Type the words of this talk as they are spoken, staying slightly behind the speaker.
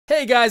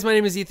Hey guys, my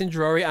name is Ethan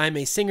Drury. I'm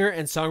a singer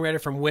and songwriter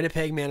from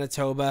Winnipeg,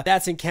 Manitoba.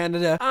 That's in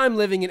Canada. I'm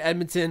living in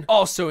Edmonton,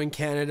 also in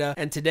Canada.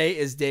 And today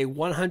is day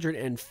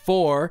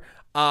 104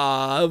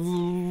 of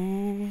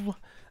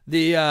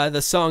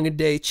the Song a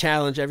Day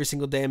Challenge. Every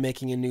single day I'm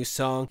making a new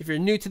song. If you're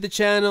new to the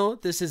channel,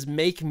 this is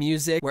Make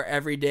Music, where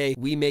every day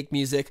we make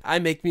music. I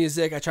make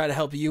music. I try to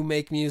help you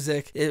make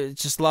music.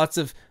 It's just lots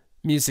of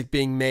music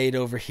being made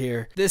over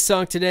here. This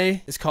song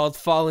today is called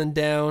Falling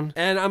Down,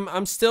 and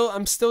I'm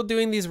still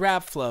doing these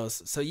rap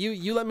flows. So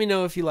you let me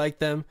know if you like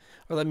them,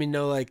 or let me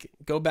know, like,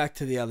 go back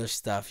to the other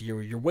stuff.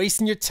 You're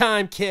wasting your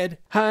time, kid.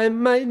 I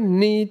might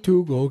need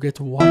to go get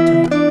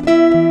water.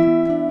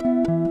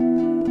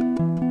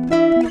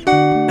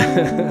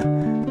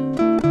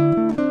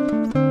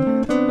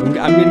 I'm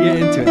gonna get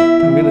into it.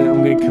 I'm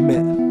gonna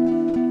commit.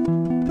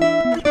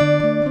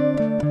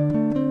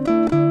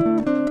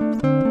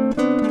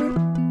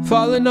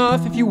 Falling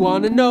off, if you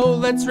wanna know,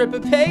 let's rip a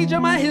page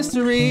on my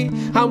history.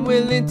 I'm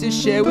willing to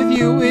share with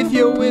you if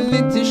you're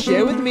willing to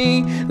share with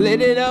me.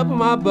 Lit it up when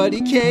my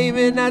buddy came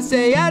and I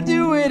say I'd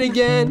do it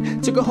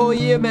again. Took a whole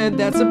year, man,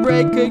 that's a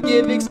break. Could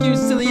give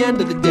excuse till the end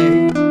of the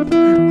day.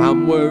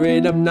 I'm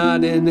worried I'm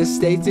not in a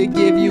state to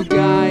give you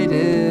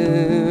guidance.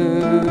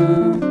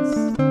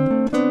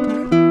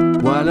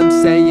 What I'm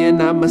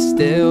saying, I'ma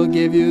still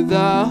give you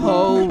the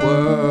whole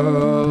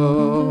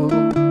world.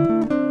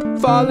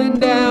 Falling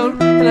down,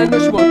 and I know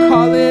she won't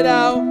call it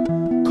out.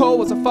 Cold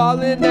was a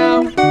falling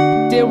now.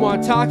 Didn't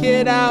want to talk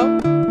it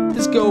out.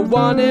 Just go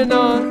on and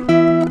on.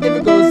 If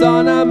it goes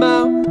on, I'm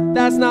out.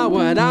 That's not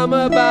what I'm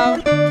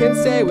about. Can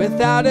say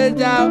without a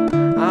doubt,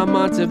 I'm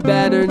on to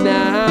better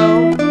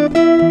now.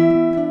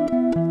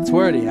 It's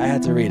wordy, I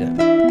had to read it.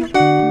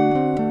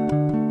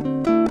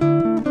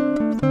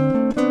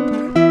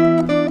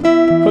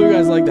 Hope you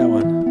guys like that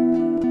one.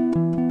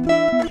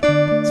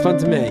 It's fun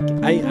to make.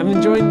 I'm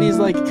enjoying these,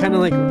 like, kind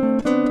of like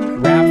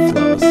rap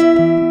flows.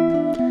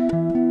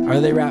 Are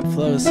they rap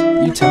flows?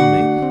 You tell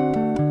me.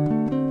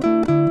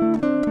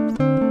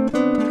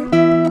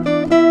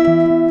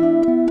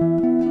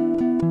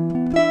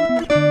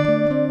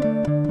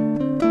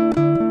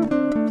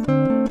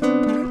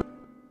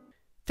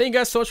 Thank you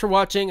guys so much for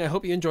watching. I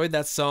hope you enjoyed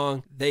that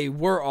song. They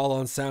were all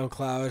on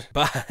SoundCloud,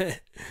 but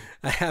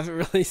I haven't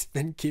really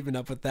been keeping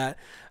up with that.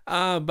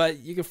 But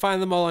you can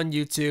find them all on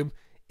YouTube.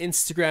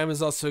 Instagram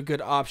is also a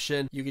good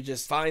option. You can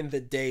just find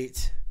the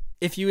date.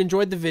 If you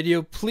enjoyed the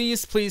video,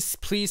 please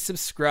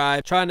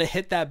subscribe. Trying to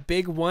hit that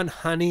big one,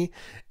 honey.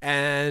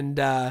 And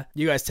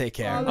you guys take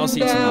care. I'll see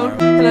you tomorrow.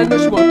 And I know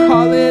she won't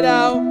call it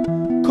out.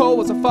 Cold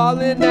was a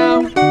falling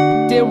now.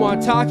 Didn't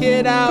want to talk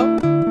it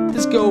out.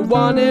 Just go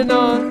on and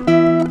on.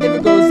 If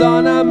it goes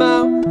on, I'm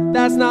out.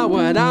 That's not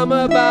what I'm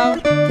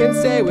about. Can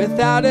say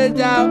without a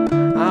doubt,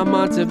 I'm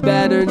on to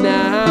better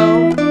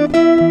now.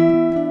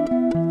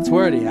 It's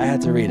wordy, I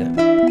had to read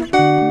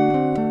it.